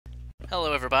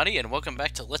Hello everybody, and welcome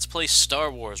back to Let's Play Star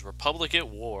Wars Republic at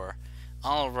War.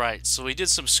 Alright, so we did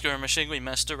some skirmishing, we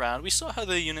messed around, we saw how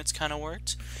the units kind of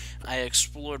worked. I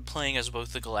explored playing as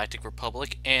both the Galactic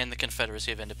Republic and the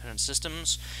Confederacy of Independent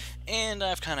Systems, and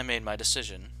I've kind of made my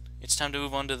decision. It's time to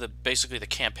move on to basically the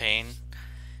campaign.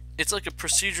 It's like a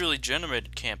procedurally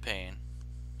generated campaign.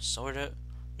 Sorta.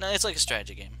 No, it's like a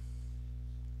strategy game.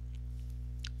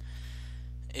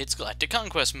 It's Galactic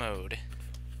Conquest mode.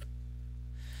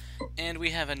 And we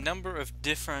have a number of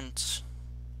different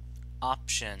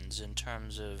options in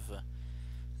terms of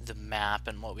the map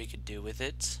and what we could do with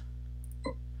it.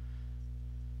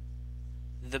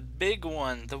 The big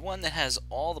one, the one that has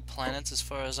all the planets as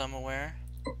far as I'm aware,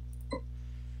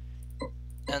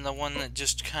 and the one that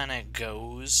just kind of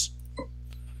goes,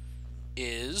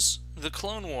 is the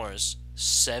Clone Wars.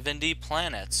 70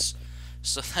 planets.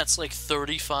 So that's like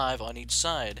 35 on each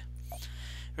side.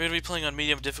 We're going to be playing on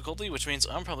medium difficulty, which means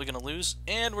I'm probably going to lose,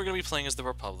 and we're going to be playing as the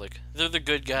Republic. They're the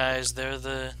good guys, they're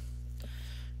the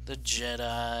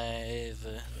Jedi,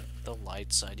 the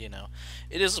light side, you know.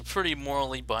 It is a pretty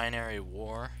morally binary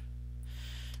war.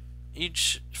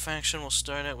 Each faction will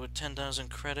start out with 10,000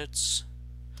 credits.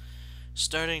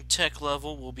 Starting tech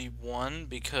level will be 1,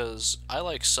 because I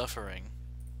like suffering.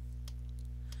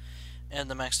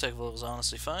 And the max tech level is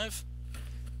honestly 5.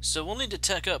 So we'll need to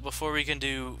tech up before we can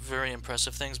do very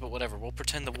impressive things, but whatever, we'll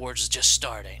pretend the war is just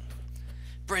starting.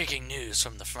 Breaking news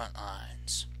from the front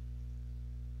lines.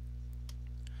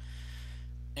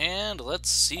 And let's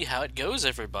see how it goes,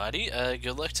 everybody.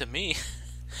 Good luck to me.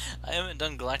 I haven't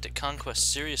done Galactic Conquest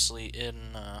seriously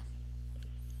in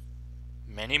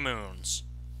many moons.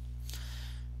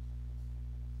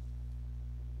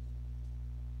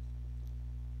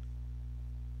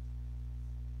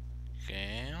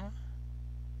 Okay.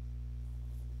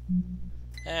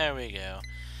 There we go.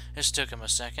 This took him a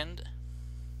second.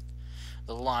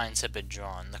 The lines have been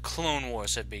drawn. The Clone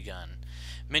Wars have begun.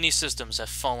 Many systems have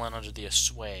fallen under the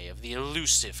sway of the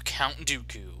elusive Count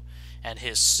Dooku and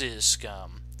his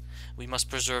scum. We must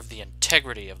preserve the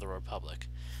integrity of the Republic.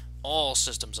 All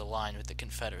systems aligned with the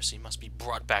Confederacy must be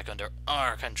brought back under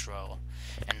our control,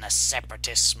 and the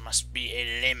Separatists must be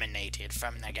eliminated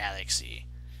from the galaxy.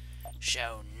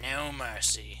 Show no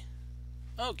mercy.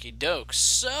 Okie doke,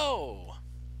 so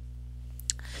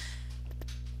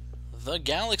the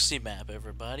galaxy map,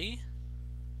 everybody.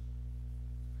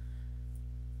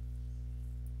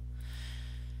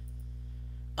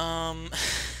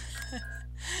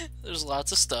 There's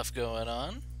lots of stuff going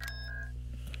on.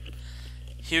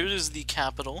 Here is the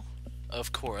capital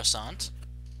of Coruscant.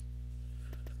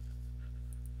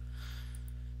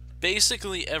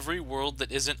 Basically, every world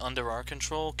that isn't under our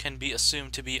control can be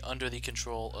assumed to be under the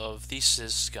control of the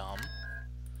scum.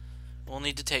 We'll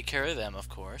need to take care of them, of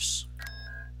course.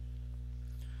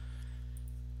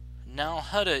 Now,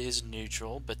 Hutta is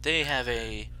neutral, but they have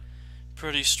a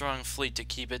pretty strong fleet to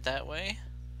keep it that way.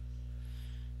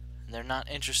 They're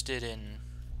not interested in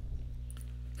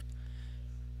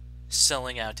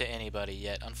selling out to anybody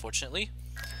yet, unfortunately.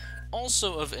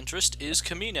 Also of interest is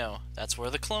Camino. That's where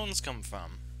the clones come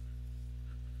from.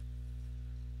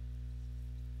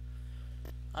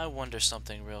 I wonder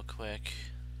something real quick.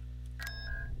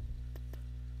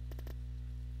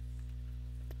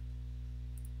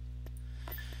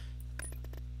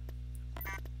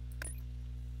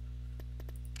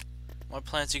 The more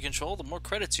planets you control, the more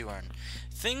credits you earn.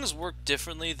 Things work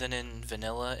differently than in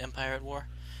vanilla Empire at War.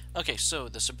 Okay, so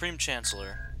the Supreme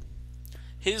Chancellor,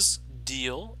 his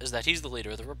deal is that he's the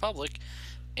leader of the Republic,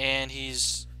 and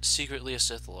he's secretly a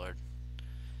Sith Lord.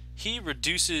 He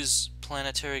reduces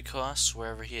planetary costs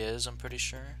wherever he is, I'm pretty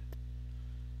sure.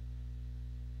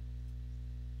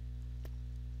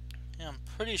 Yeah, I'm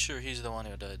pretty sure he's the one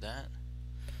who did that.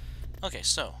 Okay,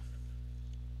 so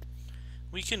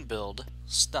we can build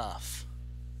stuff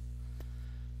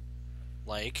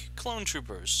like clone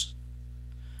troopers.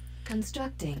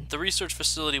 Constructing. The research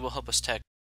facility will help us tech.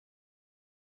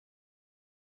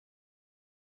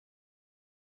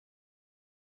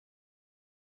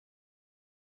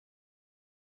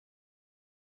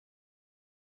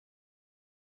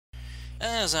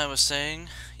 As I was saying,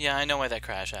 yeah, I know why that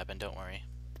crash happened, don't worry.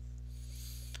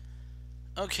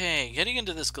 Okay, getting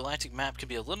into this galactic map can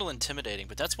be a little intimidating,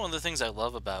 but that's one of the things I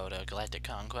love about Galactic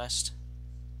Conquest.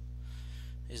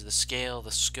 Is the scale,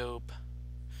 the scope.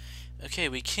 Okay,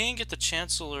 we can get the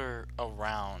Chancellor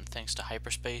around, thanks to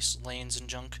hyperspace lanes and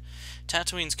junk.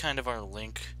 Tatooine's kind of our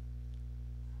link.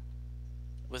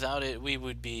 Without it, we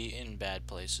would be in bad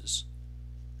places.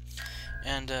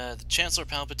 And the Chancellor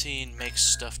Palpatine makes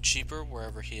stuff cheaper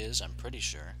wherever he is, I'm pretty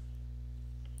sure.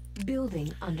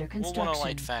 Building under We'll construction. want a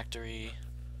light factory.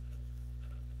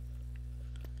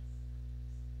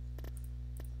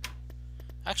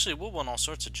 Actually, we'll want all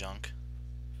sorts of junk.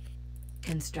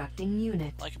 Constructing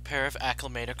unit. Like a pair of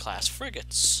Acclimator class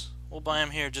frigates. We'll buy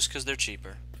them here just because they're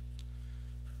cheaper.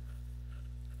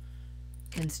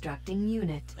 Constructing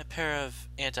unit. A pair of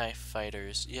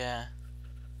anti-fighters, yeah.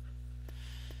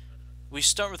 We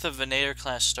start with a Venator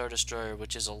class Star Destroyer,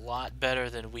 which is a lot better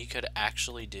than we could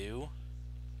actually do.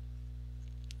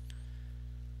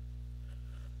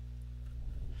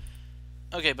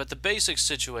 Okay, but the basic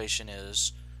situation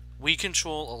is we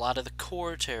control a lot of the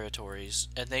core territories,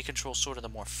 and they control sort of the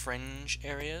more fringe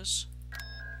areas.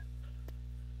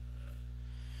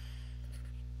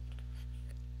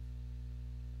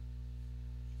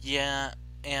 Yeah,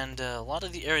 and a lot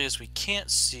of the areas we can't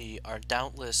see are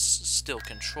doubtless still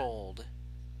controlled.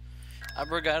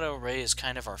 Abrogado Ray is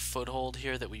kind of our foothold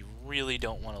here that we really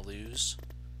don't want to lose.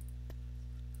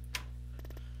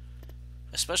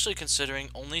 Especially considering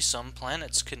only some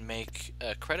planets can make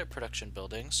credit production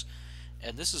buildings,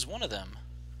 and this is one of them.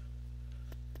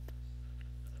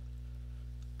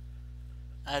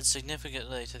 Adds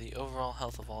significantly to the overall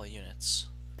health of all units.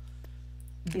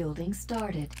 Building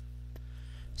started.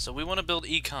 So we want to build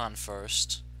econ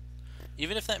first,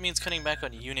 even if that means cutting back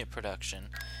on unit production.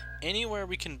 Anywhere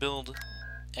we can build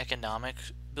economic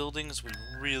buildings, we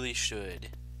really should.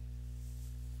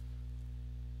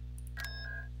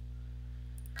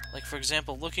 Like, for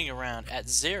example, looking around at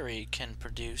Zeri can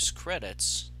produce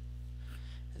credits.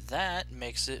 That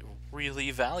makes it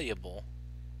really valuable.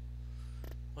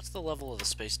 What's the level of the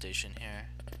space station here?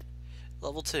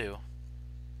 Level 2.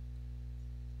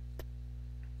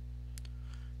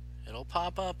 It'll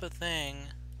pop up a thing.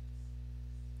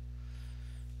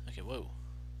 Okay, whoa.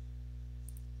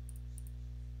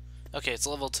 Okay, it's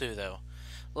level 2 though.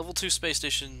 Level 2 space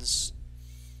stations...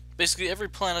 Basically, every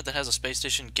planet that has a space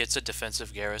station gets a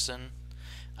defensive garrison.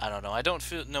 I don't know. I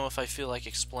don't know if I feel like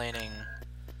explaining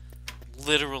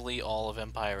literally all of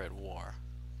Empire at War.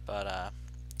 But,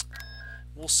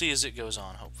 we'll see as it goes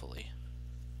on, hopefully.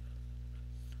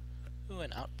 Ooh,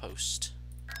 an outpost.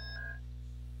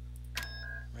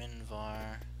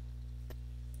 Rinvar.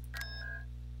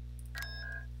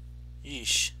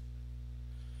 Yeesh.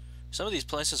 Some of these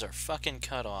places are fucking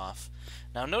cut off.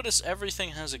 Now notice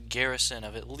everything has a garrison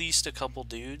of at least a couple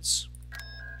dudes.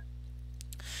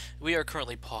 We are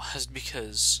currently paused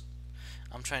because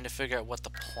I'm trying to figure out what the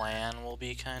plan will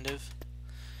be, kind of.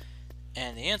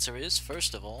 And the answer is,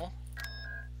 first of all,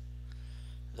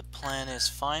 the plan is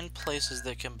find places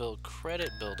that can build credit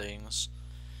buildings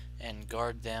and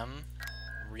guard them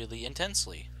really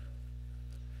intensely.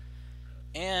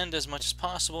 And, as much as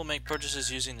possible, make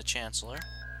purchases using the Chancellor.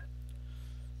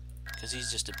 Because he's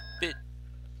just a bit...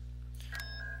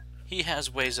 He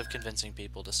has ways of convincing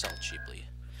people to sell cheaply.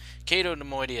 Cato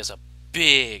Nemoidy is a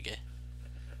big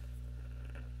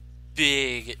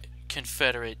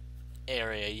Confederate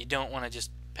area. You don't want to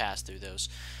just pass through those.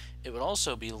 It would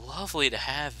also be lovely to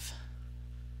have...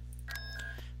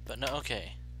 But no,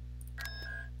 okay.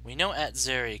 We know at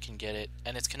Zeri can get it,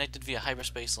 and it's connected via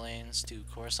hyperspace lanes to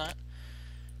Coruscant.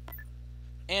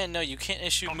 And no, you can't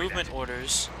issue movement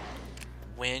orders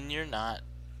when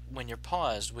you're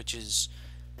paused, which is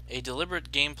a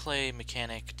deliberate gameplay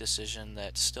mechanic decision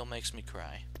that still makes me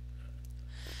cry.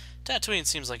 Tatooine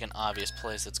seems like an obvious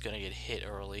place that's going to get hit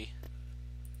early.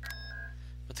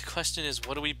 But the question is,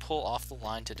 what do we pull off the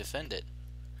line to defend it?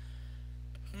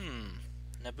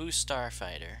 Naboo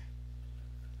Starfighter.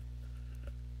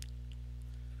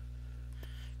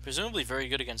 Presumably very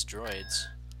good against droids.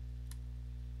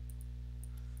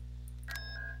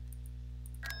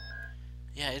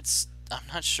 Yeah, I'm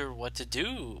not sure what to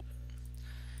do.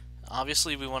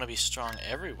 Obviously, we want to be strong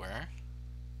everywhere.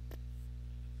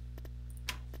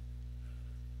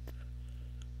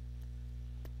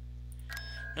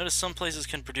 Notice some places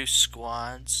can produce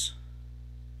squads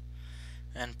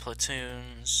and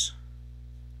platoons.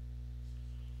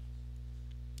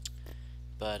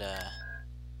 But,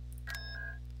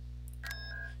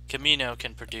 Camino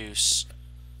can produce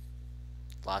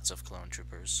lots of clone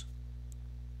troopers.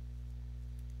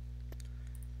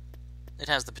 It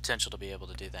has the potential to be able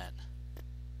to do that.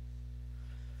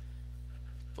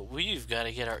 But we've got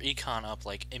to get our econ up,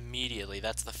 like, immediately.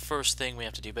 That's the first thing we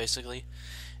have to do, basically.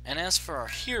 And as for our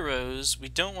heroes, we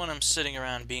don't want them sitting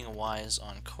around being wise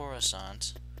on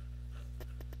Coruscant.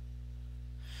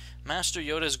 Master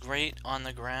Yoda's great on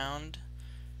the ground,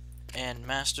 and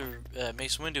Master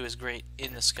Mace Windu is great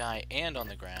in the sky and on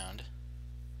the ground.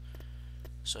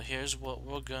 So here's what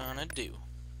we're gonna do.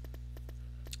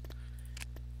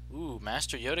 Ooh,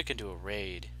 Master Yoda can do a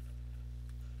raid.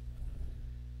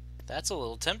 That's a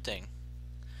little tempting.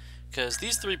 Because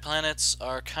these three planets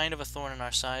are kind of a thorn in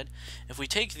our side. If we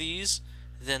take these,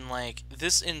 then like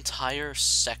this entire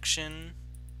section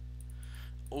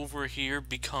over here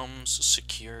becomes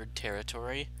secured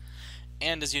territory.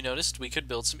 And as you noticed, we could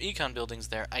build some econ buildings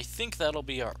there. I think that'll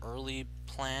be our early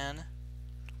plan.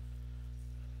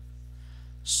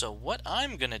 So what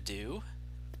I'm gonna do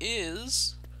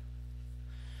is...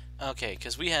 Okay,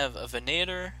 because we have a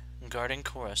Venator guarding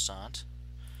Coruscant.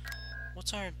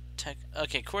 What's our tech...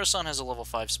 Okay, Coruscant has a level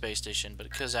 5 space station, but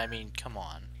because, I mean, come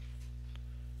on.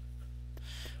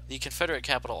 The Confederate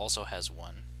capital also has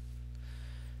one.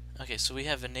 Okay, so we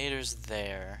have Venators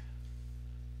there.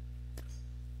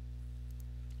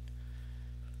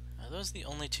 Are those the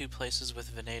only two places with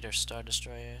Venator Star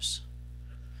Destroyers?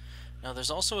 No,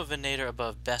 there's also a Venator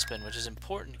above Bespin, which is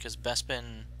important because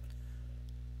Bespin...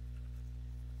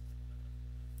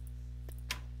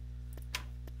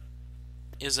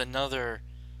 is another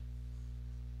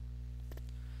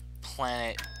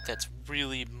planet that's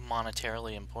really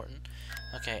monetarily important.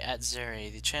 Okay, at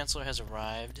Zeri, the Chancellor has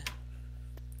arrived.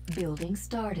 Building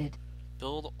started.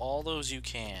 Build all those you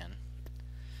can.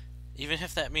 Even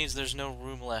if that means there's no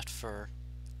room left for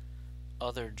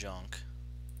other junk.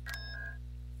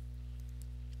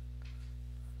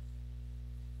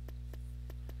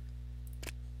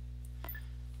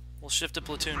 We'll shift a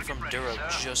platoon from Duro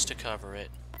just to cover it.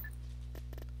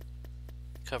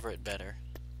 Cover it better.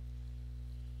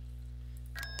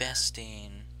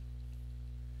 Bestine.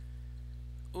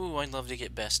 Ooh, I'd love to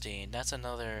get Bestine. That's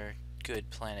another good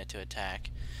planet to attack.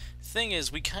 Thing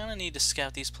is, we kind of need to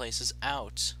scout these places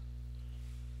out.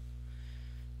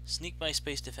 Sneak by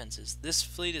space defenses. This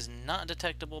fleet is not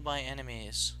detectable by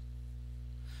enemies.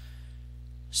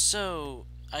 So,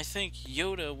 I think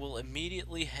Yoda will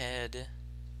immediately head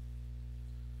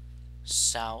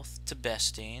south to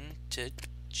Bestine to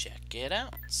check it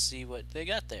out, see what they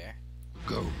got there.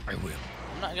 Go, I will.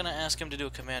 I'm not gonna ask him to do a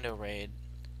commando raid,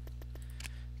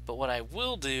 but what I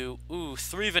will do,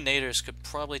 3 Venators could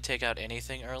probably take out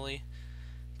anything early,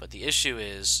 but the issue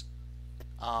is,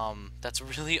 that's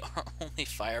really our only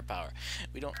firepower.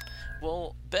 We don't,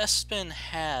 well, Bespin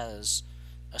has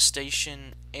a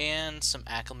station and some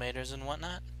acclimators and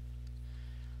whatnot,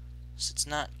 so it's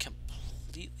not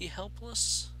completely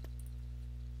helpless.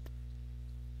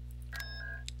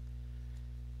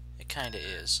 It kinda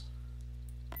is.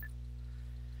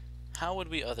 How would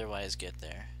we otherwise get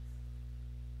there?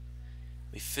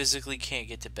 We physically can't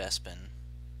get to Bespin.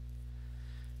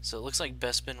 So it looks like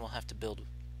Bespin will have to build...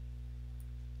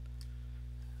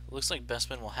 Looks like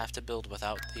Bespin will have to build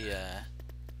without the,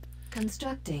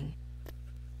 Constructing.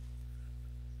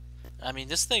 I mean,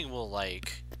 this thing will,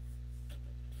 like...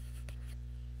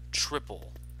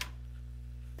 triple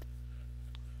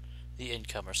the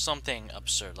income or something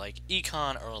absurd. Like,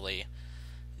 econ early.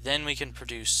 Then we can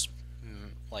produce,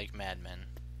 like, madmen.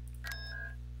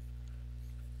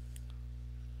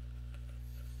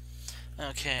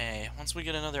 Okay, once we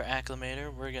get another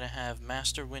acclimator, we're gonna have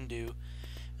Master Windu.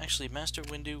 Actually, Master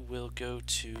Windu will go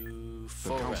to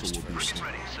Forest first.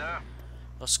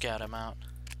 We'll scout him out.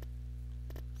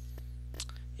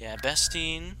 Yeah,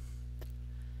 Bestine.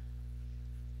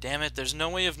 Damn it, there's no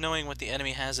way of knowing what the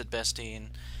enemy has at Bestine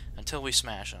until we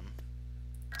smash him.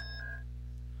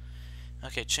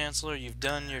 Okay, Chancellor, you've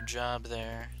done your job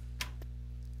there.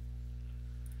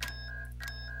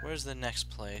 Where's the next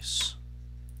place?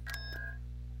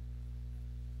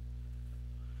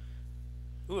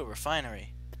 Ooh, a refinery.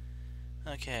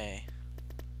 Okay.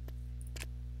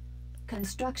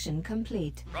 Construction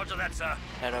complete. Roger that, sir.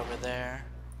 Head over there.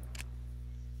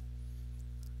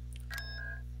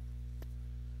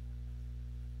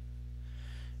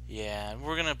 Yeah,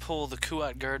 we're gonna pull the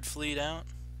Kuat Guard fleet out.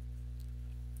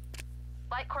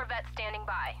 Light corvette standing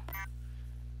by.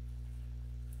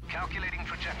 Calculating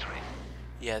trajectory.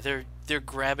 Yeah, they're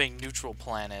grabbing neutral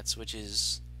planets, which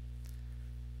is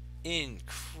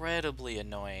incredibly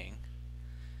annoying,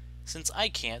 since I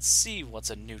can't see what's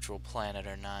a neutral planet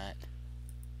or not.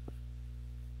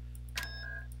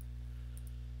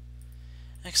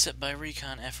 Except by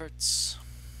recon efforts.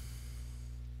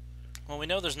 Well, we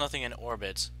know there's nothing in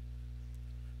orbit.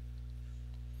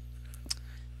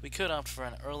 We could opt for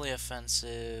an early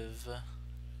offensive.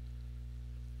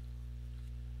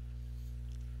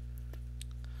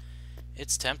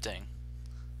 It's tempting.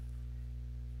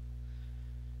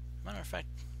 Matter of fact,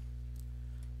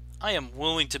 I am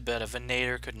willing to bet a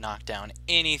Venator could knock down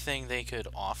anything they could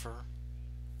offer.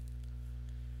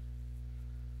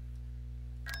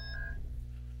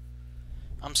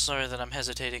 I'm sorry that I'm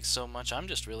hesitating so much. I'm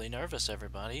just really nervous,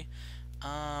 everybody.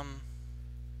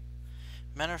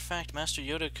 Matter of fact, Master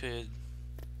Yoda could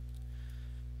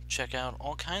check out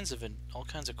all kinds of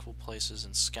cool places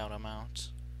and scout them out.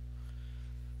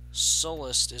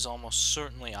 Solist is almost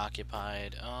certainly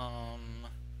occupied.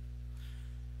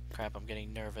 Crap, I'm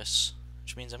getting nervous,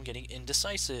 which means I'm getting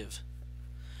indecisive.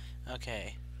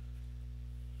 Okay.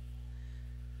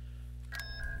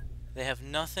 They have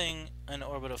nothing in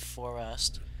orbit of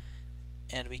Forest,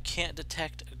 and we can't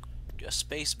detect a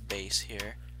space base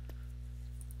here.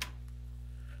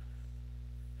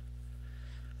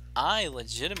 I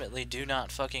legitimately do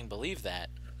not fucking believe that.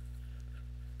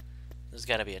 There's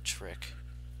gotta be a trick.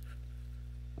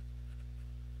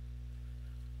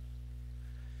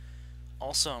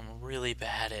 Also, I'm really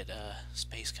bad at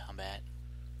space combat.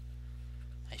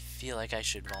 I feel like I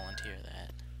should volunteer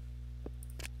that.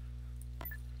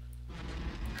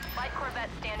 Light Corvette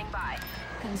standing by.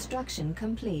 Construction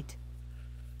complete.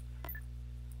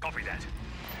 Copy that.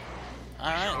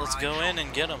 Alright, let's go in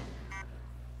and get them.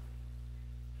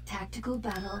 Tactical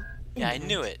battle. Yeah, I imminent.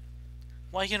 knew it.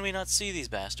 Why can we not see these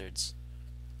bastards?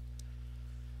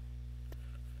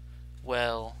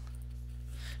 Well,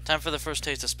 time for the first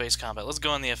taste of space combat. Let's go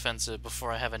on the offensive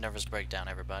before I have a nervous breakdown,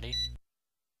 everybody.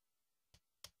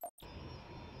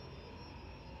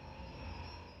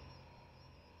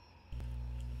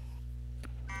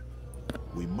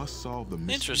 We must solve the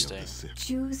mystery Interesting. of the Sith.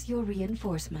 Choose your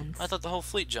reinforcements. I thought the whole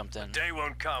fleet jumped in. Day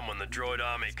won't come when the droid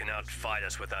army can outfight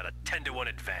us without a 10-to-1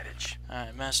 advantage.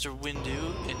 Alright, Master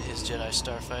Windu in his Jedi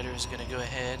Starfighter is going to go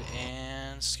ahead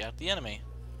and scout the enemy.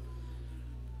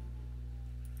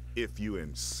 If you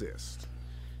insist.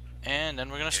 And then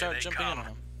we're going to Here start they jumping in come. on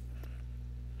him.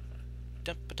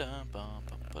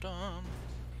 Dum-ba-dum-bum-bum-ba-dum.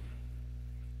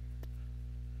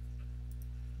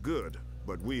 Good,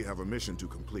 but we have a mission to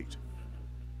complete.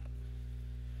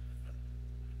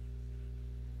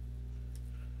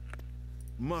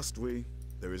 Must we?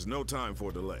 There is no time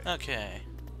for delay. Okay.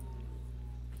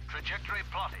 Trajectory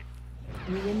plotted.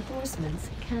 Reinforcements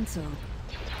cancelled.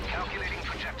 Calculating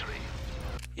trajectory.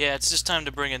 Yeah, it's just time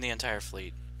to bring in the entire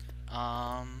fleet. We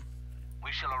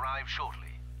shall arrive shortly.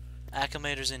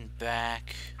 Acclimator's in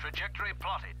back. Trajectory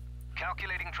plotted.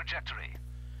 Calculating trajectory.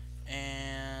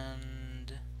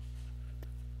 And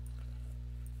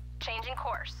Changing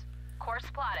course. Course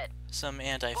plotted. some We'll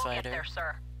get anti-fighter. there,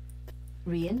 sir.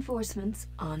 Reinforcements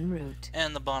en route.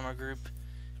 And the bomber group.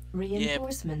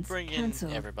 Reinforcements Bring in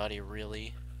cancelled. everybody,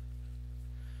 really.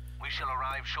 We shall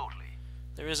arrive shortly.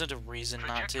 There isn't a reason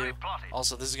not to. Trajectory plotted.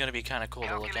 Also, this is going to be kind of cool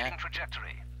to look Calculating at.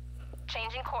 trajectory.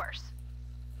 Changing course.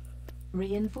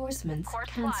 Reinforcements Course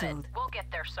cancelled. plotted. We'll get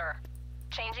there, sir.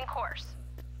 Changing course.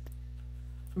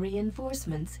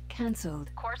 Reinforcements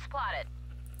cancelled. Course plotted.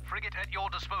 Frigate at your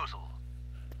disposal.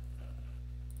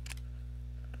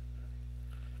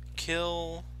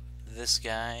 Kill this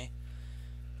guy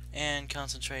and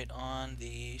concentrate on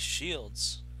the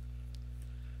shields.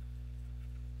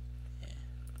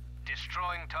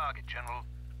 Destroying target, General.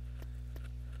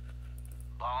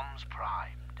 Bombs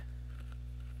primed.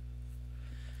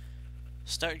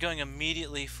 Start going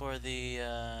immediately for the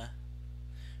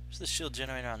where's the shield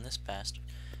generator on this bastard?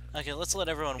 Okay, let's let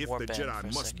everyone If warp the in for a Jedi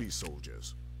must second. be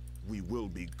soldiers, we will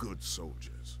be good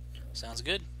soldiers. Sounds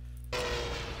good.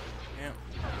 Yeah.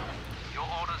 Your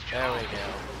orders, There General. we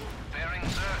go. Bearing,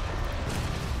 sir.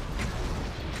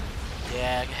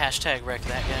 Yeah, hashtag wreck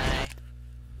that guy.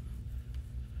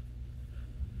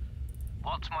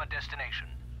 What's my destination?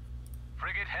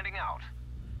 Frigate heading out.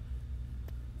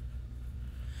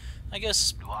 I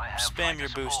guess Do I have spam fighter your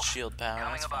boost support? shield power.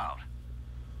 Coming That's fine. about.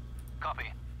 Copy.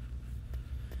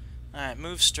 Alright,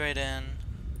 move straight in.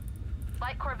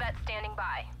 Light Corvette standing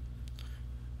by.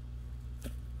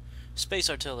 Space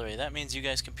artillery. That means you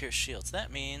guys can pierce shields.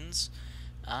 That means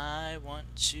I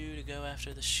want you to go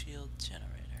after the shield generator.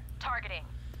 Targeting.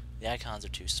 The icons are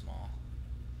too small.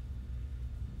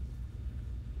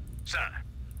 Sir,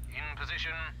 In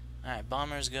position. Alright,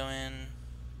 bombers go in.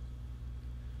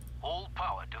 All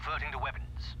power diverting to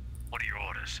weapons. what are your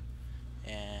orders?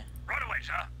 Yeah. Right away,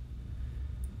 sir.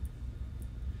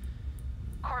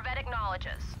 Corvette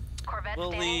acknowledges. Corvette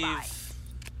We'll standing by. leave.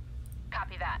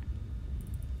 Copy that.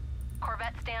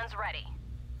 Corvette stands ready.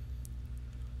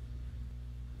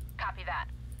 Copy that.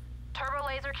 Turbo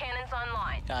laser cannons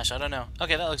online. Gosh, I don't know.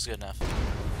 Okay, that looks good enough.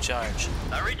 Charge.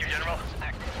 I read you, General.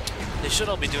 They should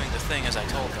all be doing the thing as I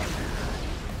told them.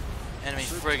 Enemy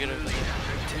frigate.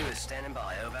 Two is standing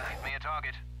by, over. Make me a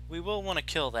target. We will want to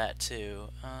kill that too.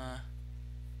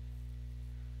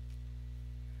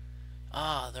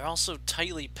 They're also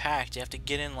tightly packed. You have to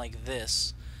get in like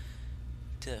this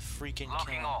to freaking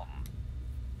Locking kill. on.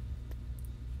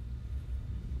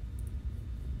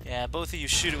 Yeah, both of you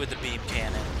shoot it with the beam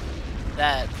cannon.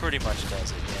 That pretty much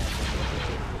does it, yeah.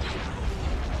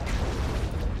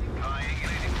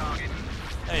 Triangulating target.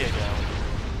 There you go.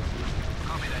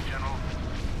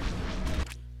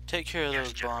 take care of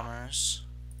those bombers.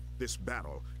 This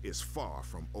battle is far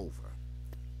from over.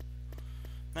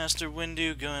 Master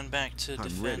Windu going back to I'm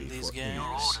defend ready these for guys. Your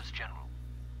orders, General.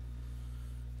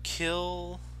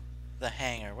 Kill the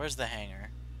hangar. Where's the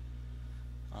hangar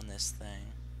on this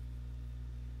thing?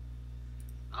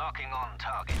 Locking on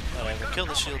target. Whatever. Kill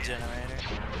the shield generator.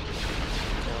 Kill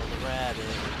the rabbit.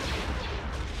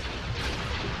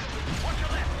 Watch your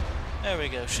left. There we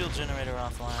go. Shield generator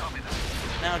offline. Copy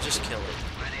that. Now just kill it.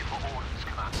 Ready for orders,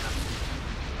 Commander.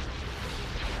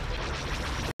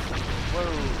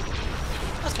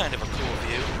 Whoa. That's kind of a cool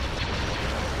view.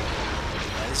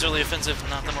 Is early offensive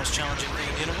not the most challenging thing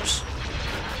in the universe?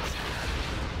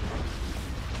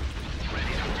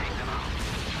 Ready to take them out.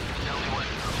 Tell me when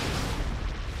to go.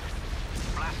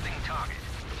 Blasting target.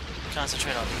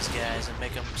 Concentrate on these guys and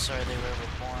make them sorry they were ever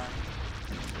born.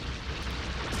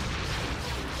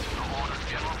 Your orders,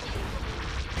 General.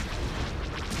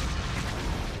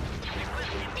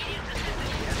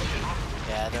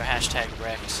 Yeah, they're hashtag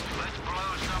wrecked. Let's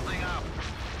blow something up.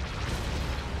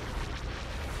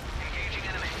 Engaging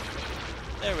enemy.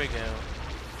 There we go.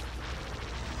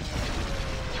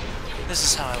 This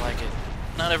is how I like it.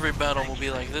 Not every battle will be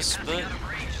like this, but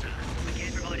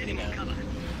you know.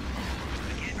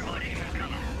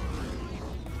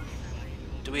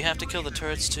 Do we have to kill the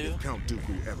turrets too? If Count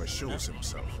Dooku ever shows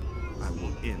himself, I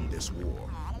will end this war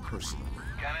personally.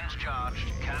 Cannons charged.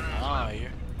 Cannons Oh,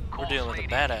 loaded. we're dealing with a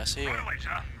badass here.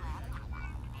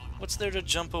 What's there to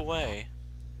jump away?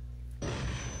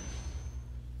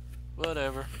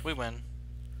 Whatever, we win.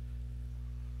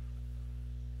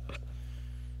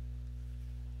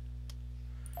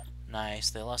 Nice,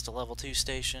 they lost a level 2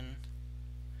 station.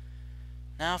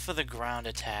 Now for the ground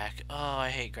attack. Oh, I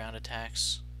hate ground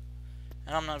attacks.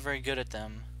 And I'm not very good at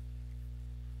them.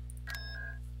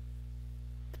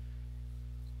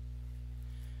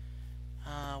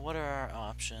 What are our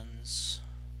options?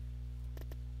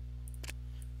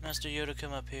 Master Yoda,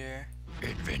 come up here.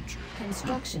 Adventure.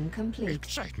 Construction complete.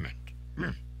 Excitement.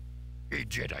 A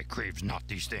Jedi craves not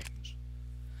these things.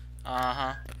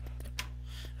 Uh-huh.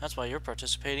 That's why you're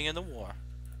participating in the war.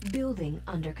 Building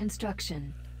under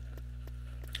construction.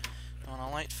 On a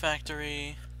light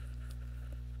factory.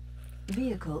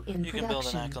 Vehicle in You can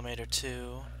production. build an acclimator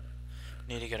too.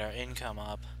 Need to get our income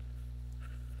up.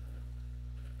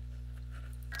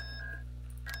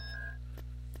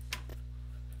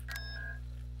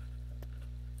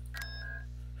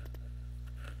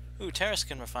 Ooh, Terrace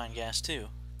can refine gas too.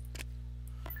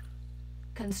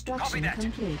 Construction that.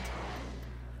 complete.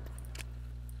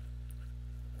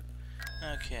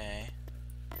 Okay.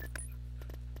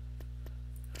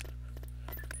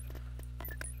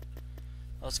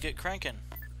 Let's get cranking.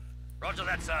 Roger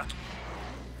that, sir.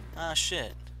 Ah,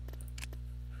 shit.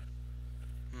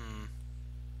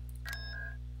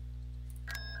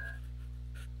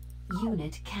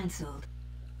 Unit cancelled.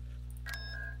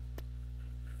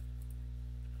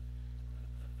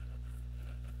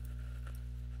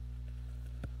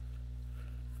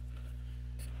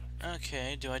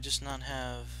 Okay, do I just not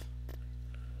have...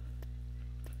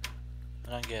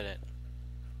 I don't get it.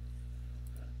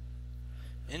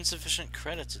 Insufficient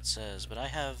credits, it says, but I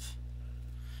have...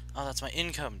 Oh, that's my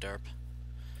income, derp.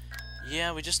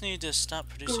 Yeah, we just need to stop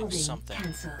producing Building something.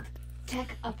 cancelled. Tech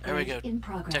There we upgrade go. in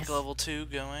progress. Tech level 2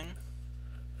 going.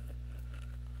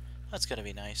 That's gotta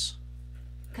be nice.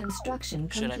 Construction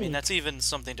complete. Shit, I mean, that's even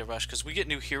something to rush, because we get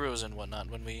new heroes and whatnot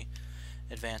when we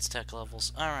advance tech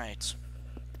levels. Alright.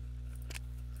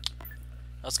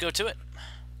 Let's go to it.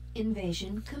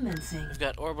 Invasion commencing. We've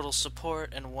got orbital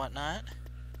support and whatnot.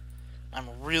 I'm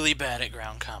really bad at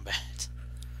ground combat.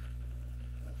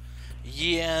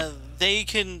 Yeah,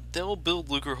 they'll build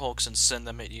Lucre Hulks and send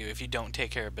them at you if you don't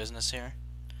take care of business here.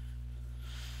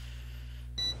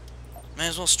 May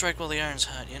as well strike while the iron's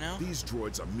hot, you know? These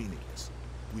droids are meaningless.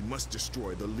 We must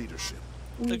destroy the leadership.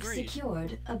 We've Agreed.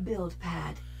 secured a build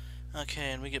pad.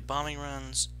 Okay, and we get bombing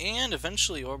runs and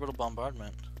eventually orbital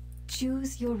bombardment.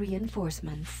 Choose your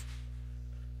reinforcements.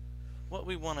 What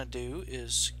we want to do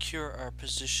is secure our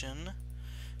position.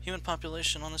 Human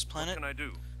population on this What planet can I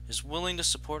do? is willing to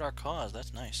support our cause.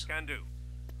 That's nice. Can do.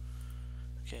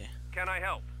 Okay, Can I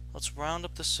help? let's round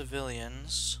up the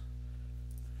civilians.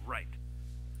 Right.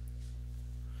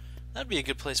 That'd be a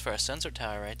good place for a sensor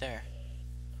tower right there.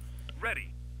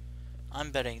 Ready.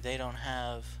 I'm betting they don't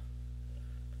have...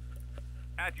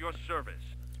 At your service.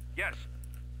 Yes.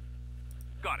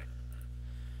 Got it.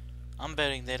 I'm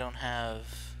betting they don't have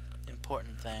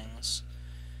important things.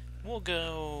 We'll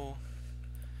go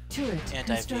Turret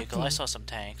anti-vehicle. I constructing. saw some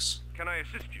tanks. Can I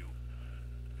assist you?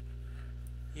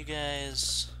 You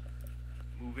guys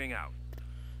Moving out.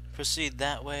 proceed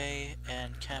that way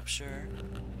and capture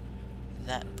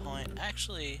that point.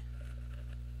 Actually,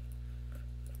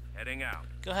 Heading out.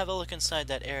 go have a look inside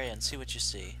that area and see what you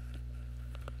see.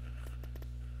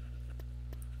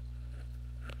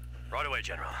 Right away,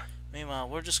 General. Meanwhile,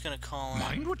 we're just gonna call in.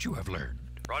 Mind what you have learned.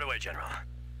 Right away, General.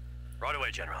 Right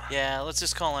away, General. Yeah, let's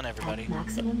just call in everybody. At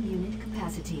maximum unit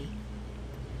capacity.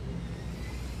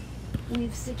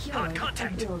 We've secured a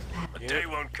contact. build pad. A day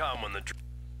won't come when the...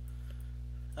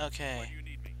 Okay, You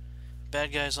need me?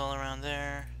 bad guys all around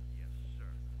there. Yes, sir.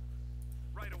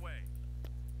 Right away.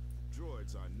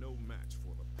 Droids are no match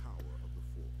for the power of the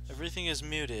Force. Everything is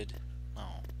muted.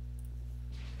 Oh.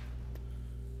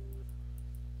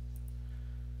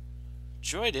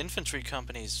 Droid infantry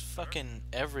companies fucking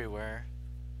everywhere.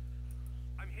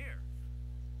 I'm here.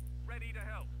 Ready to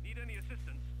help. Need any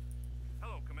assistance?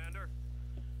 Hello, Commander.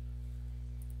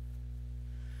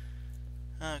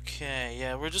 Okay,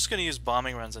 yeah, we're just gonna use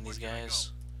bombing runs on these Where can I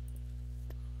guys.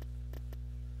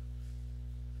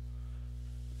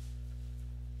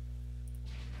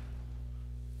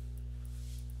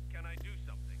 Can I do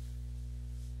something?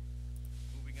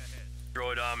 Moving ahead.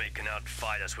 Droid army can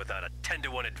outfight us without a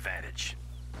 10-to-1 advantage.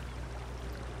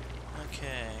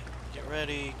 Okay, get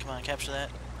ready. Come on, capture that.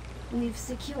 We've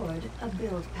secured a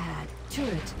build pad.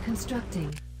 Turret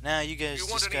constructing. Now you guys You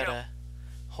want just any gotta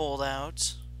hold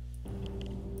out.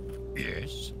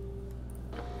 Yes.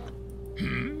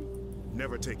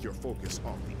 Never take your focus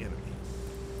off the enemy.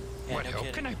 Yeah, What no help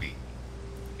kidding. can I be?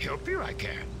 Help you I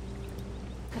can.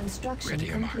 Construction Ready,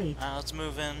 am I? complete. Let's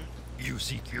move in. You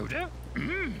seek Yoda?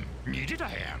 Needed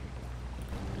I am.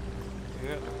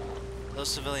 Yep. Those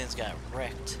civilians got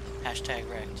wrecked. Hashtag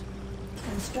wrecked.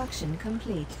 Construction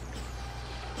complete.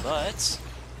 But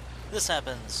this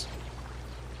happens.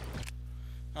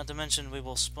 Not to mention we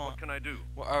will spawn. What can I do?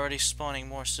 We're already spawning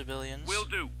more civilians. Will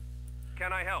do.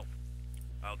 Can I help?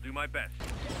 I'll do my best.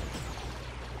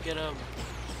 Get 'em.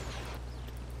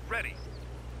 Ready.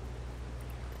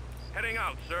 Heading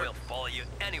out, sir. We'll follow you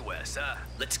anywhere, sir.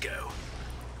 Let's go.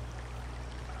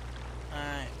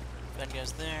 Alright, bad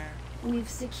guys there. We've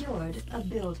secured a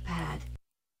build pad.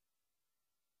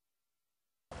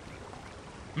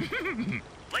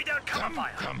 Lay down cover Come,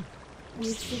 fire. come.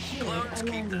 We've secured Clones a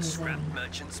keep landing the scrap zone.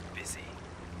 merchants busy.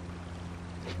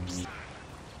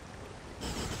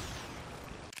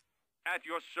 At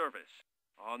your service.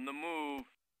 On the move.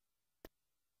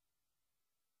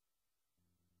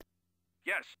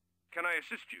 Yes. Can I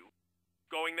assist you?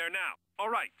 Going there now. All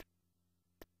right.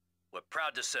 We're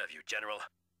proud to serve you, General.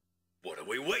 What are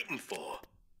we waiting for?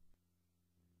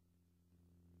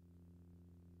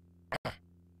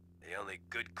 The only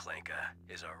good clanker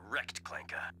is a wrecked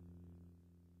clanker.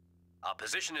 Our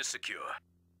position is secure.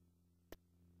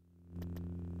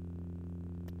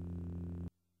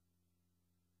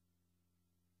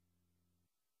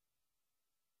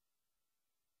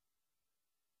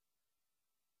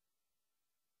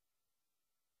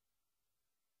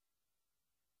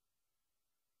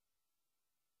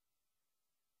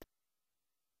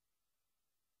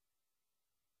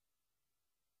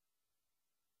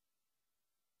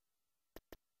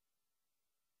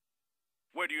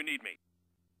 Where do you need me?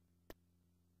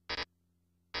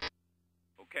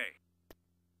 Okay.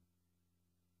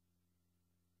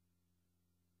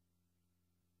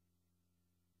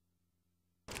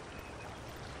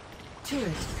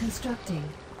 Turret constructing.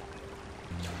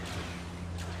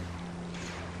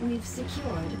 We've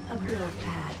secured a build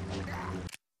pad.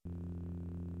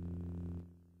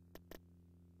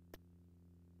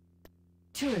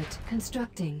 Turret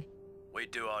constructing. We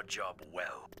do our job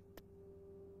well.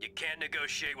 You can't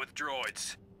negotiate with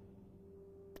droids.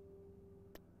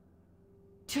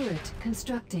 Turret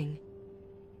constructing.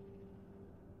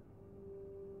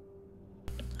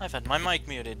 I've had my mic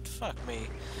muted. Fuck me.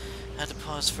 Had to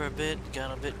pause for a bit,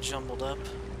 got a bit jumbled up.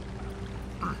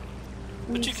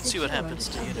 But you can see what happens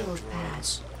to, you know,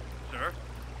 droids. Sir?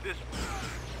 This...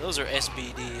 Those are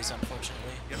SBDs,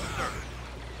 unfortunately. Yes, sir.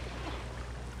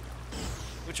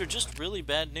 Which are just really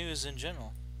bad news in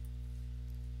general.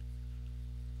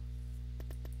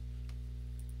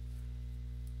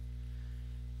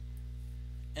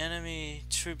 Enemy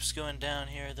troops going down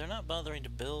here. They're not bothering to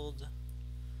build.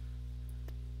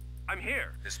 I'm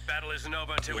here. This battle isn't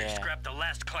over until we Yeah. scrap the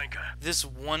last clanker. This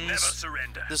one Never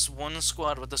surrender. this one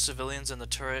squad with the civilians and the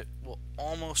turret will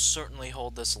almost certainly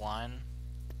hold this line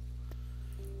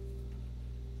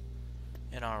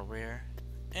in our rear.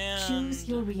 And Choose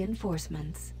your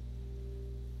reinforcements.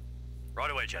 Right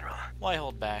away, General. why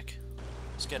hold back?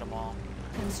 Let's get them all.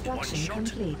 One Construction shot,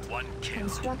 complete. one kill.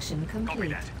 Construction Copy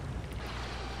complete. that.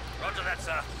 Roger that,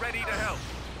 sir. Ready to help.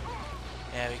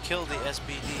 Yeah, we killed the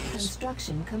SBDs.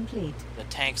 Construction complete. The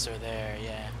tanks are there,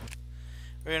 yeah.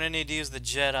 We're gonna need to use the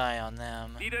Jedi on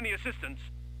them. Need any assistance?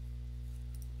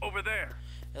 Over there.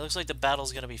 It looks like the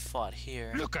battle's gonna be fought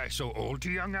here. Look I so old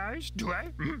to young eyes, do I?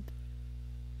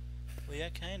 Well, yeah,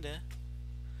 kinda.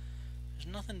 There's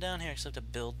nothing down here except a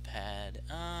build pad.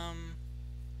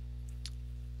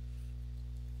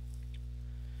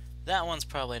 That one's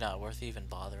probably not worth even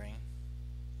bothering.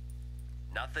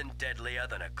 Nothing deadlier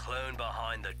than a clone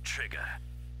behind the trigger.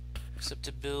 Except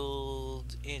to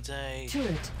build anti...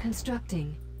 Turret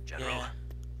constructing. General, Yeah.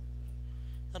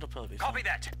 That'll probably be copy fine.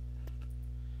 that.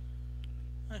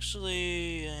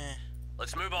 Actually,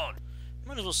 Let's move on.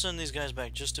 might as well send these guys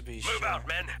back just to be Move sure. out,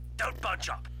 men. Don't bunch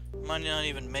up. Might not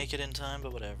even make it in time,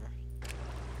 but whatever.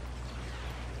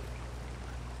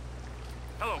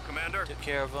 Hello, Commander. Took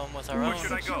care of them with our Where own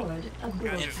should I go? Secured a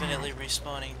build infinitely pad.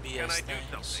 respawning BS Can I do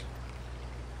things. something?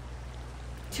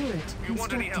 Turret You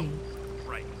want any help? constructing.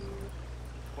 Right.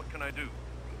 What can I do?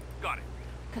 Got it.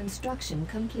 Construction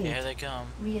complete. Here they come.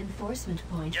 Reinforcement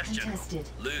point Yes, General. contested.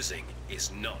 Losing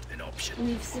is not an option.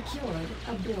 We've secured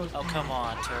a build Oh, pad. come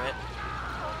on, turret.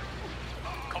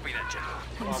 Copy that, General.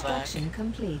 Construction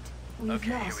complete. We've Okay,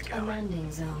 here we lost go. a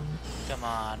landing zone. Come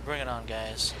on, bring it on,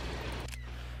 guys.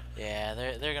 Yeah,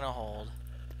 they're gonna hold.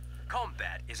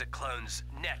 Combat is a clone's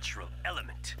natural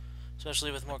element.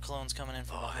 Especially with more clones coming in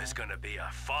from Oh, there's behind. gonna be a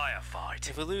firefight.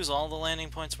 If we lose all the landing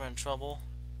points, we're in trouble.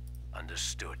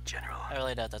 Understood, General. I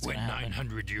really doubt that's When gonna happen.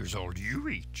 900 years old you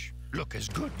reach, look as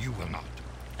good you will not.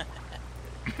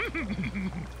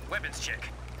 Weapons check.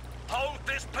 Hold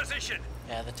this position.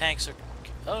 Yeah, the tanks are...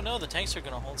 Oh no, the tanks are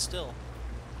gonna hold still.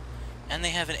 And they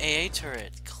have an AA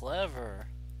turret. Clever.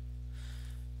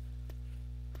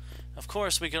 Of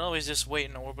course, we can always just wait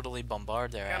and orbitally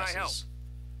bombard their Can I asses. help?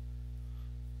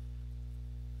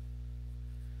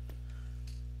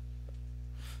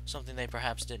 Something they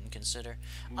perhaps didn't consider.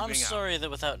 I'm Moving out. sorry that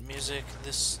without music,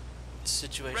 this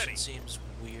situation Ready. seems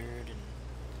weird and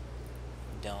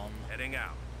dumb. Heading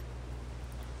out.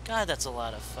 God, that's a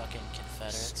lot of fucking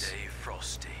Confederates. Stay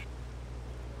frosty.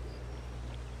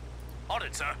 On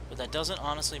it, sir. But that doesn't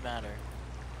honestly matter.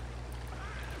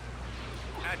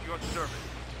 At your service.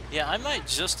 Yeah, I might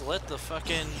just let the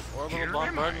fucking orbital Here am I.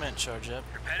 bombardment charge up.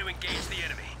 Prepare to engage the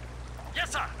enemy.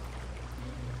 Yes, sir.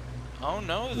 Oh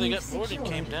no, they We've got bored and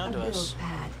came secured down a to build us.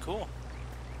 pad. Cool.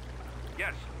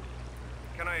 Yes.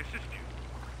 Can I assist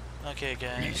you? Okay, Need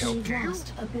guys. help We've to you?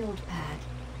 lost a build pad.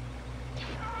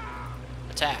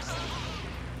 Attack.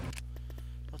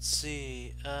 Let's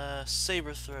see.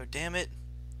 Saber throw. Damn it.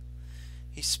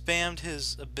 He spammed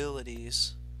his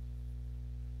abilities.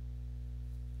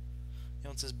 He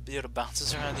wants his beard to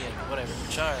bounces around the enemy. Whatever.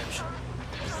 Charge.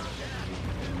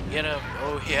 Get him.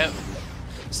 Oh, yep.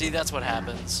 See, that's what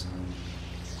happens.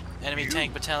 Enemy You,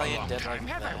 tank a battalion long dead time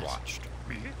like have I that. watched.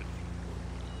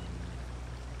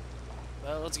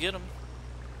 Well, let's get him.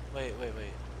 Wait. The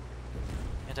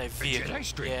Anti-vehicle. Jedi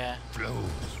strength Yeah. flows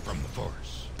from the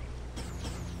Force.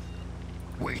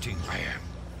 Waiting I am.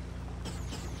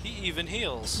 He even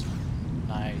heals.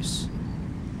 Nice.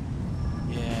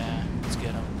 Yeah, let's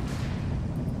get him.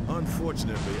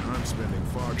 Unfortunately, I'm spending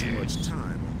far too much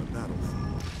time on the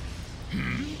battlefield.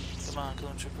 Come on,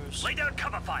 clone troopers. Lay down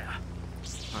cover fire.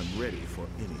 I'm ready for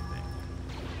anything.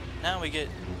 Now we get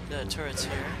the turrets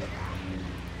here.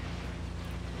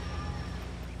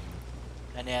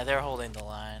 And yeah, they're holding the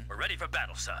line. We're ready for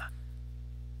battle, sir.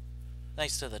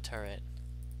 Thanks to the turret.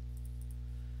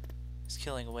 It's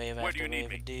killing wave Where do after you need wave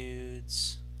me? of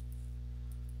dudes.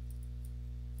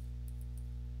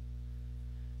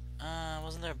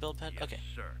 Wasn't there a build pad? Yes, Okay.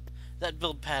 sir. That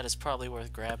build pad is probably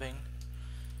worth grabbing.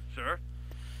 Sir,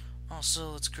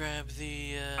 Also, let's grab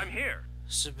the I'm here.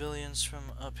 civilians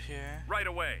from up here. Right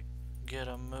away. Get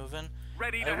them moving.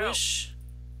 Ready to I help. wish...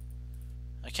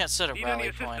 I can't set a Need any rally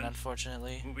point, assistance?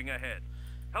 unfortunately. Moving ahead.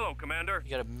 Hello, Commander.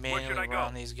 You gotta Where should manually I go?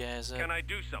 run these guys up. Can I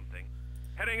do something?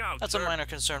 Heading out, That's sir. a minor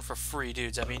concern for free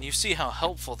dudes. I mean, you see how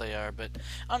helpful they are, but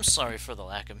I'm sorry for the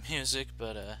lack of music,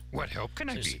 but What help can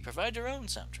I seriously, be? provide your own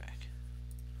soundtrack.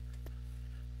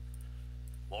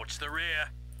 Watch the rear.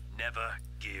 Never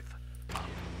give up.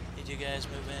 Did you guys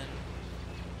move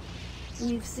in?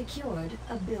 We've secured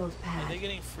a build Are pad. they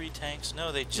getting free tanks?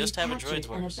 No, they just We've have a captured droid's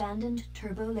an works. abandoned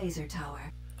turbo laser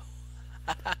tower.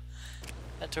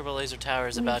 That turbo laser tower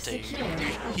is We've about to... secured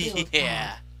a build Yeah.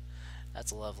 pad.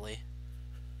 That's lovely.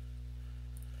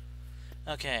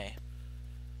 Okay.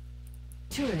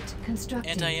 Turret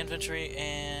constructing. Anti-infantry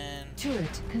and...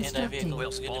 Turret constructing. Anti-vehicle We'll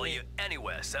looks good to follow me. you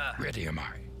anywhere, sir. Ready am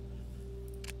I.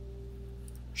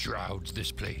 Shrouds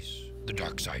this place, the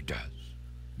dark side does.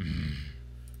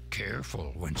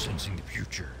 careful when sensing the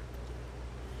future.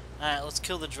 Alright, let's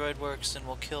kill the droid works and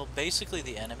we'll kill basically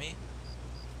the enemy.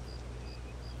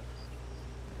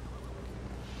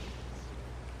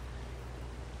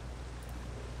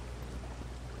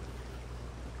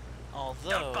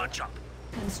 Don't Although, bunch up.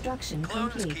 Construction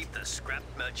Clones complete. keep the scrap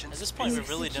merchants. at this point we We've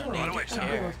really don't secured need to a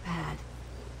care. build pad.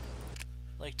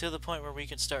 Like, to the point where we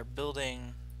can start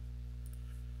building...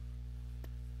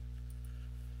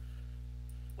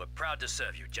 We're proud to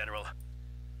serve you, General.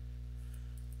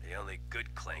 The only good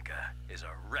clanker is a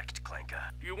wrecked clanker.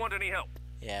 Do you want any help?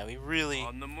 Yeah, we really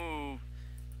On the move.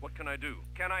 What can I do?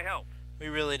 Can I help?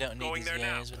 don't need Going these there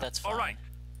now. guys, but that's fine. All right.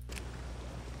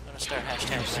 I'm gonna start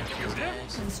hashtag ranking these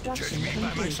guys. Construction Judge me by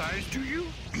my complete. size, do you?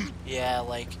 Yeah,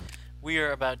 like, we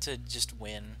are about to just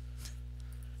win.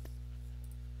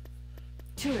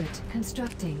 Turret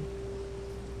constructing.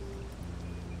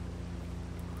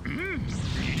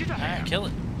 Needed a Alright, hand. kill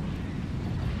it.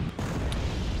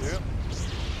 Yep.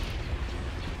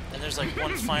 And there's like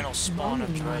one final spawn of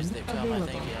droids that come, I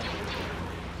think,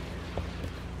 yeah.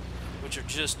 Which are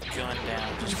just gunned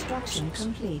down. Just Construction horses.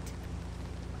 complete.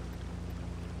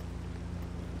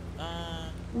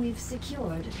 We've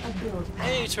secured a build pad.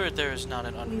 Any turret there is not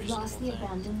an We've unreasonable lost the thing.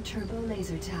 abandoned turbo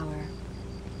laser tower.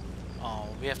 Oh,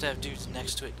 we have to have dudes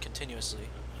next to it continuously.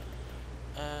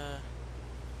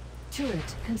 Turret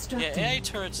Yeah, constructing. AI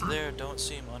turrets there don't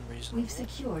seem unreasonable. We've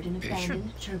secured an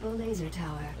abandoned turbo laser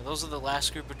tower. Those are the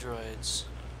last group of droids. Is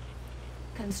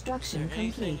Construction there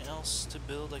anything complete. else to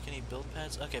build, like any build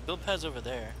pads? Okay, build pads over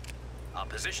there. Our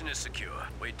position is secure.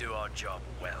 We do our job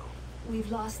well.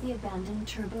 We've lost the abandoned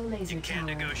turbo laser You can't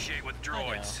tower. negotiate with I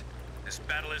know. droids. This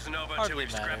battle isn't over Hardly until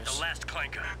we've scrapped matters. the last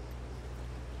clanker.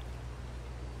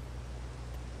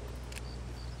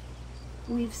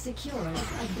 We've secured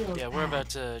a build Yeah, we're pad. about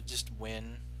to just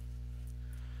win.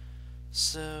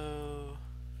 So...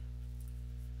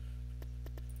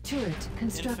 Turret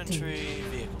constructing. Infantry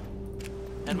vehicle.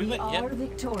 And we We went, are yep.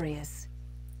 victorious.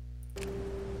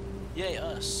 Yay,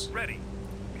 us. Ready.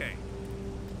 Okay.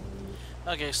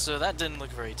 Okay, so that didn't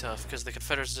look very tough, because the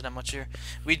Confederates didn't have much here.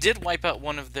 We did wipe out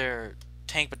one of their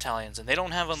tank battalions, and they don't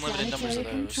have unlimited numbers of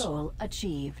Sanitary those. control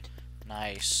achieved.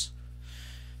 Nice.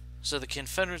 So the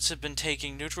Confederates have been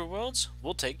taking neutral worlds.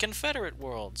 We'll take Confederate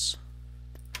worlds.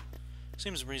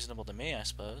 Seems reasonable to me, I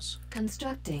suppose.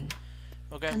 Constructing.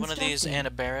 We'll grab one of these Constructing.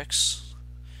 anti-barracks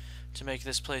to make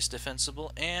this place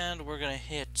defensible, and we're gonna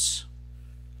hit...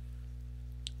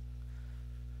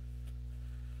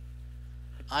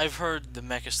 I've heard the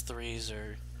Mechas 3s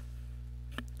are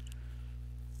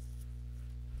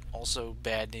also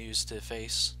bad news to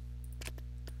face.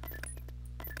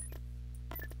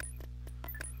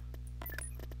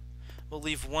 We'll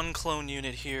leave one clone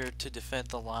unit here to defend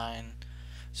the line,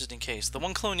 just in case. The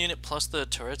one clone unit plus the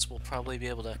turrets will probably be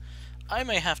able to... I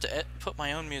may have to put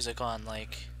my own music on,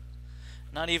 like...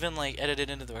 Not even, like, edit it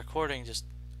into the recording, just...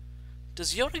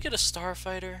 Does Yoda get a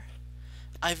starfighter?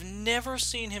 I've never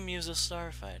seen him use a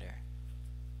starfighter.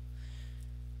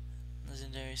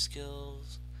 Legendary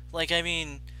skills... Like, I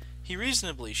mean, he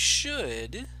reasonably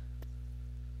should.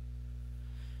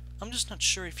 I'm just not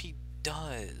sure if he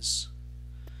does.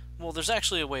 Well, there's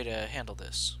actually a way to handle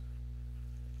this.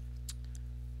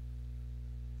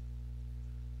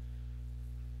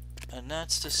 And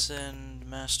that's to send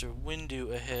Master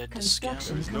Windu ahead to scout.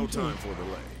 Construction There's no complete. time for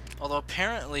delay. Although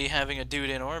apparently having a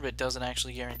dude in orbit doesn't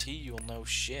actually guarantee you'll know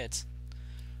shit.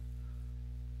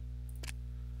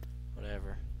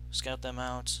 Whatever. Scout them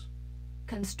out.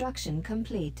 Construction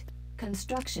complete.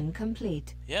 Construction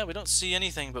complete. Yeah, we don't see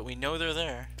anything, but we know they're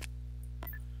there.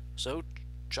 So, Go,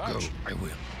 charge. I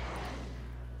will.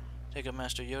 Take up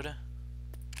Master Yoda.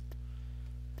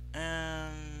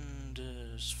 And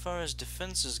as far as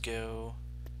defenses go,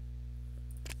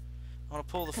 I want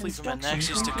to pull the fleet from Construction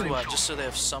Anaxes to complete. Kuat just so they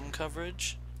have some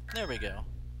coverage. There we go.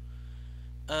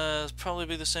 Probably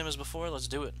be the same as before. Let's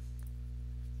do it.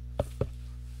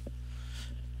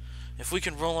 If we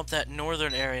can roll up that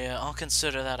northern area, I'll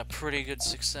consider that a pretty good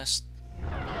success.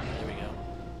 There we go.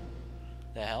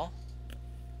 The hell?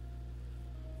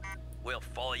 We'll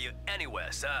follow you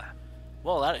anywhere, sir.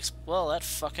 Well, that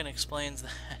fucking explains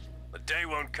that. The day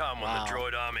won't come when Wow. the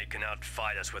droid army can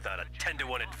outfight us without a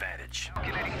 10-to-1 advantage.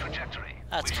 Calculating trajectory.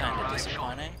 That's We shall kind of arrive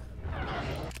disappointing.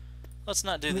 Let's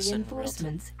not do this in real time.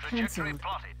 Reinforcements Trajectory cancelled.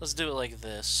 plotted. Let's do it like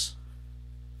this.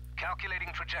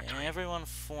 Calculating trajectory. Everyone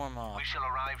form up. We shall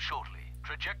arrive shortly.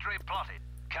 Trajectory plotted.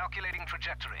 Calculating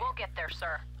trajectory. We'll get there,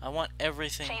 sir. I want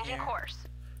everything Changing here. course.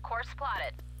 Course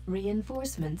plotted.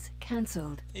 Reinforcements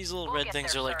cancelled. These little We'll red get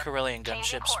things there, are like sir. Corellian Changing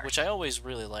gunships, course. which I always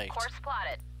really liked. Course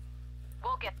plotted.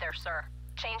 We'll get there, sir.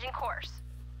 Changing course.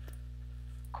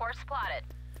 Course plotted.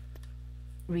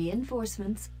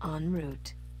 Reinforcements en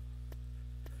route.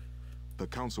 The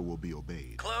council will be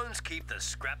obeyed. Clones keep the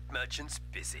scrap merchants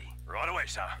busy. Right away,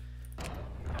 sir.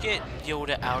 Get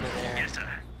Yoda out of there. Yes, sir.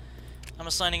 I'm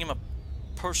assigning him a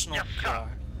personal Yes, sir. guard.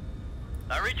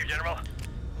 I read you, General.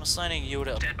 I'm assigning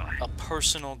Yoda Stand by. a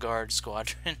personal guard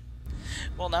squadron.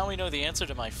 Well, now we know the answer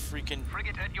to my freaking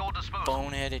Frigate at your disposal.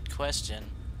 boneheaded question.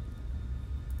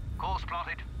 Course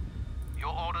plotted.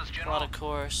 Your orders, General. Plot a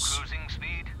course. Cruising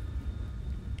speed.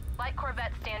 Light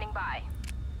corvette standing by.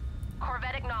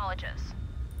 Corvette acknowledges.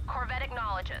 Corvette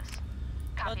acknowledges.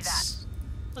 Copy that.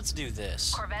 Let's do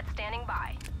this. Corvette standing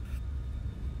by.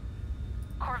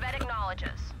 Corvette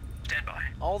acknowledges. Stand by.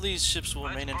 All these ships will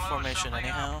Let's remain in blow formation something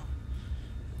anyhow.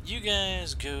 You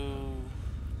guys go...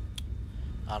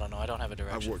 I don't know, I don't have a I've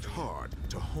direction. worked hard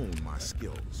to hone my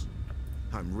skills.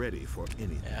 I'm ready for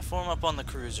anything. Yeah, form up on the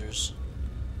cruisers.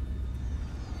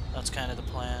 That's kind of the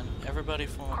plan. Everybody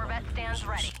form up on Corvette the stands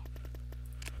cruisers. ready.